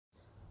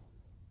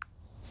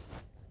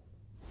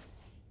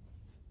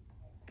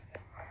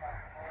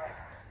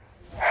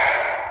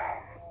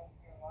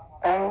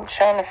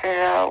trying to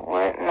figure out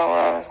what in the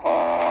world is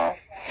going on.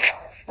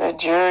 The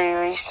jury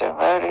reached a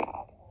verdict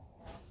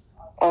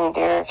in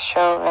Derek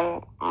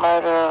Chauvin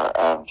murder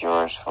of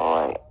George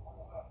Floyd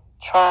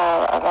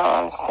trial. I don't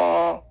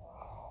understand.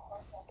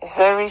 If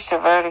they reached a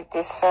verdict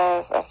this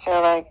fast, I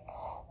feel like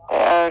they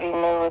already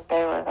knew what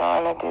they were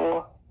going to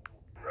do.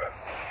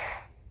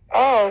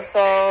 Oh,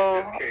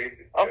 so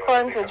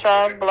according to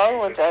Charles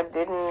Blow, which I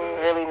didn't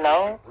really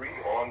know,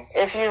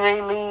 if you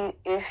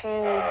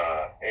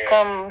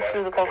come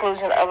to the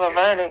conclusion of a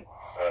verdict,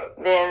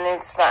 then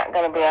it's not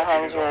going to be a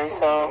hung jury.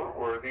 So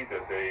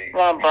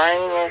my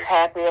brain is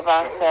happy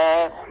about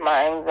that.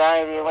 My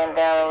anxiety went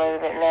down a little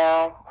bit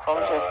now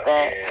from just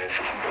that.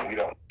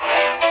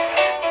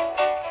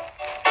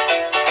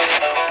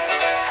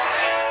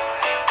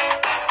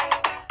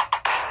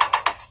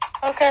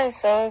 Okay,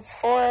 so it's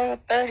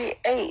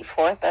 4:38,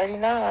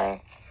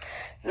 4:39.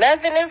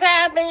 Nothing has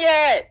happened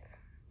yet.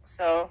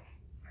 So,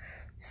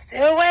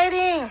 still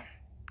waiting.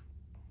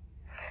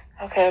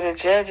 Okay, the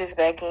judge is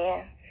back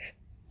in.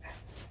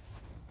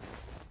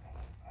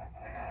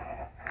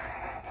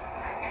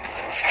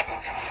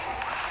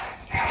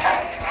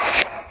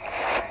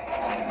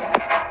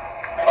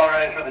 All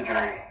right, for the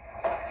jury.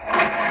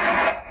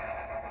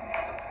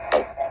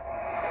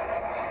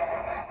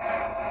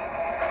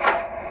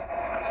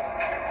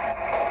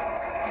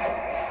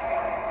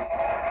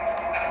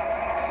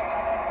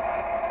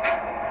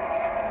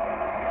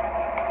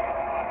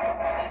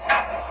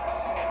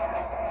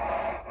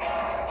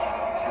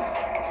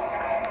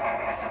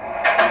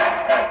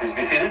 Please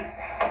be seated.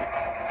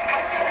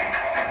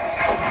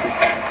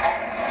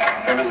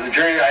 Members of the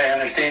jury, I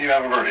understand you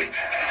have a verdict.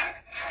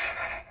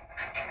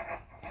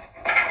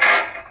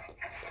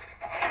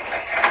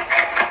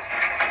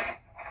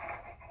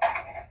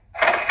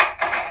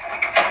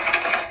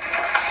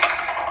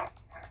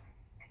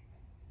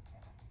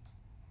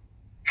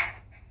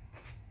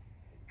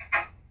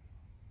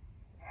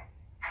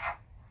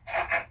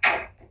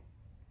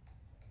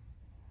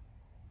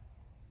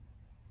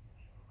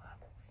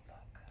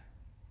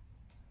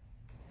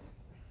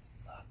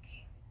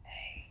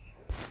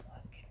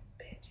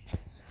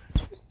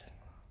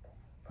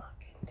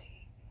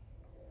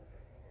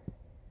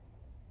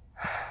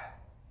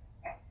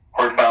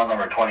 Court file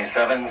number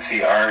 27,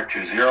 CR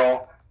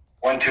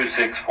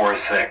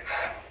 20-12646.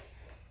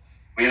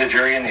 We, the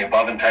jury, in the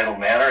above entitled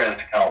matter as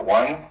to count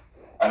 1,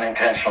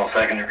 unintentional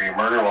second-degree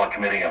murder while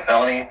committing a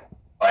felony,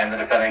 find the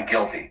defendant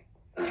guilty.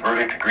 This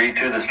verdict agreed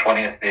to this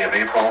 20th day of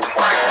April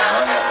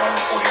 2021 at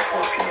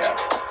 1:44 p.m.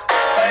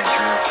 Signed,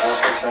 juror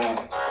foreperson,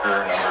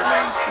 juror number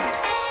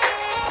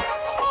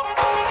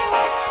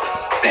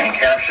 19. Same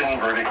caption,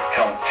 verdict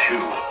count 2.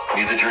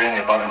 We, the jury, in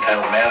the above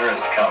entitled matter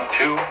as to count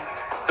 2,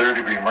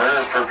 third-degree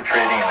murder,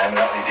 perpetrating an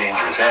eminently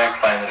dangerous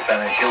act, find the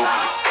defendant guilty.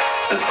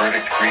 This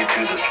verdict agreed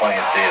to this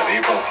 20th day of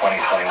April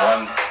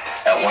 2021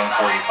 at 1:45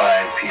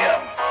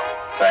 p.m.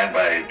 Signed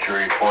by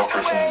jury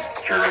foreperson,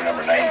 juror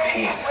number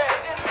 19.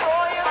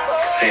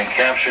 Same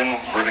caption,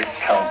 verdict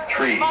count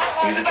 3.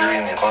 We, the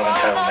jury, in the above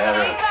entitled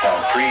matter at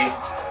count 3,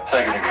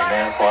 second-degree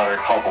manslaughter,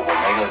 culpable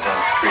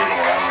negligence, creating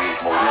an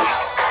unreasonable risk,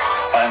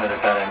 find the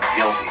defendant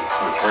guilty.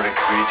 This verdict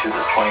agreed to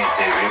this 20th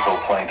day of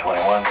April 2021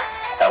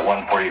 at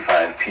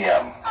 1:45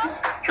 p.m.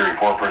 Jury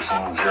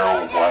foreperson 019.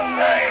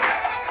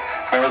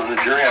 Members of the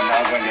jury, I'm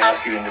now going to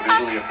ask you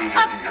individually if these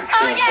are your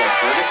true and correct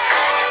verdicts.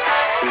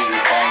 Please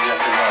respond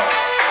yes or no.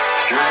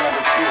 Jury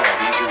number 2, are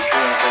these your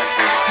true and correct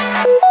verdicts?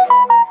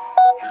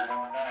 Jury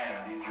number 9,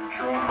 are these your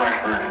true and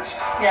correct verdicts?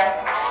 Yes.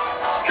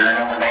 Jury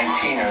number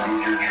 19, are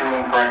these your true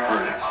and correct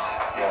verdicts?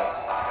 Yes.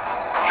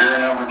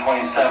 Jury number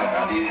 27,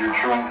 are these your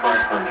true and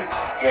correct verdicts?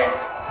 Yes.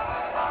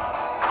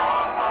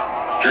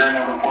 Jury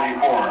number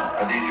 44,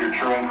 are these your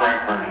true and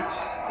correct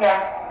verdicts? Yes.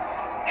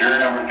 Jury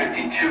number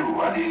 52,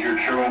 are these your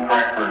true and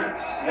correct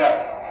verdicts?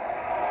 Yes.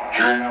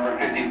 Jury number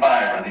 55,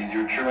 are these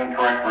your true and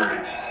correct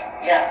verdicts?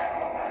 Yes.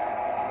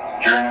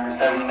 Jury number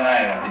 79,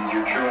 are these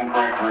your true and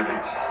correct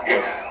verdicts?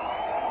 Yes.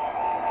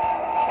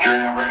 Jury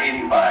number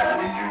 85,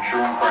 are these your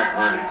true and correct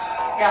verdicts?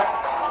 Yes.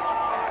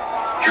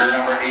 Jury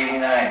number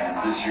 89, are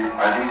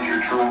these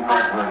your true and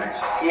correct verdicts?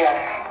 Yes.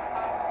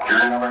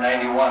 Jury number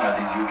 91, are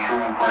these your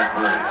true and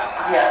correct verdicts?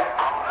 Yes.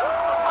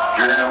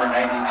 Jury number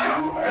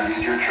 92, are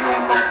these your true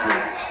and correct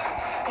verdicts?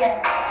 Yes.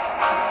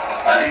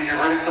 Are these your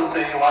verdicts, so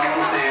say you one,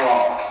 so say you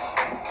all?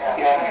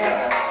 Yes.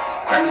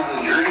 Members of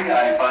the jury,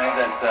 I find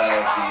that the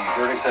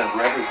verdicts as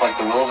read reflect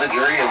the will of the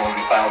jury and will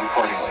be filed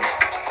accordingly.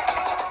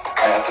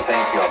 I have to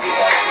thank you on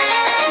behalf of the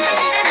people of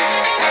the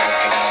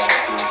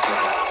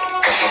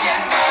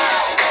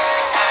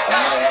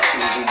I'm going to ask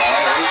you to do my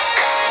oath.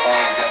 Call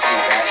the deputy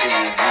back in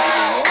the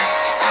room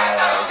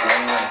and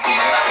join you in a few minutes to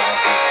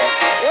answer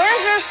questions.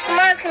 Where's your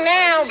smirk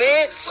now,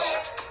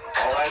 bitch?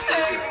 All right,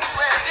 thank you.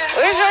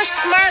 Where's your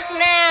smirk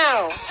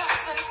now?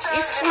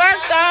 You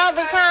smirked all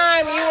the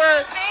time. You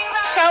were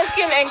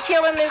choking and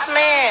killing this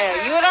man.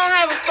 You don't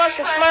have a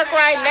fucking smirk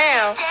right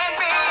now.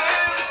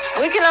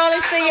 We can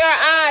only see your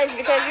eyes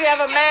because you have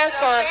a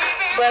mask on,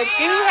 but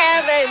you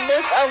have a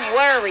look of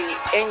worry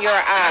in your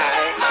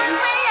eyes.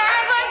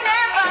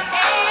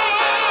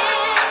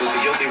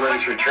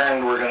 verdict's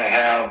returned, we're going to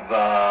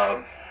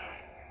have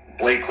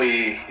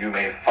Blakely, you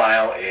may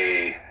file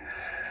a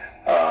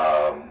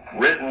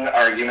written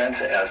argument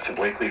as to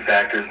Blakely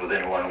factors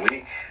within 1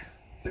 week.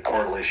 The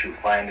court will issue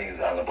findings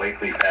on the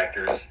Blakely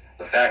factors,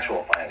 the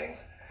factual findings.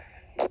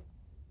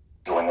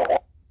 8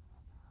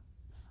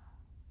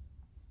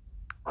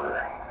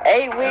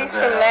 weeks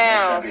from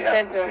now,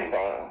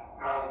 sentencing.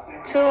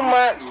 2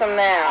 months from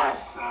now,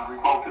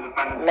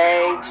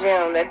 May,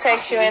 June. That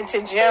takes you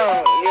into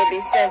June. You'll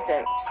be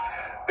sentenced.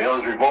 Bail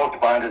is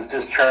revoked, bond is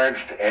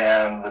discharged,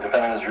 and the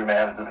defendant is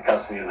remanded to the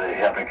custody of the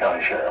Hampton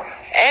County Sheriff.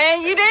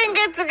 And you didn't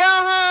get to go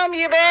home,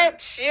 you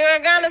bitch. You're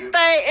gonna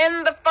stay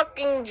in the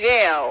fucking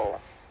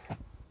jail.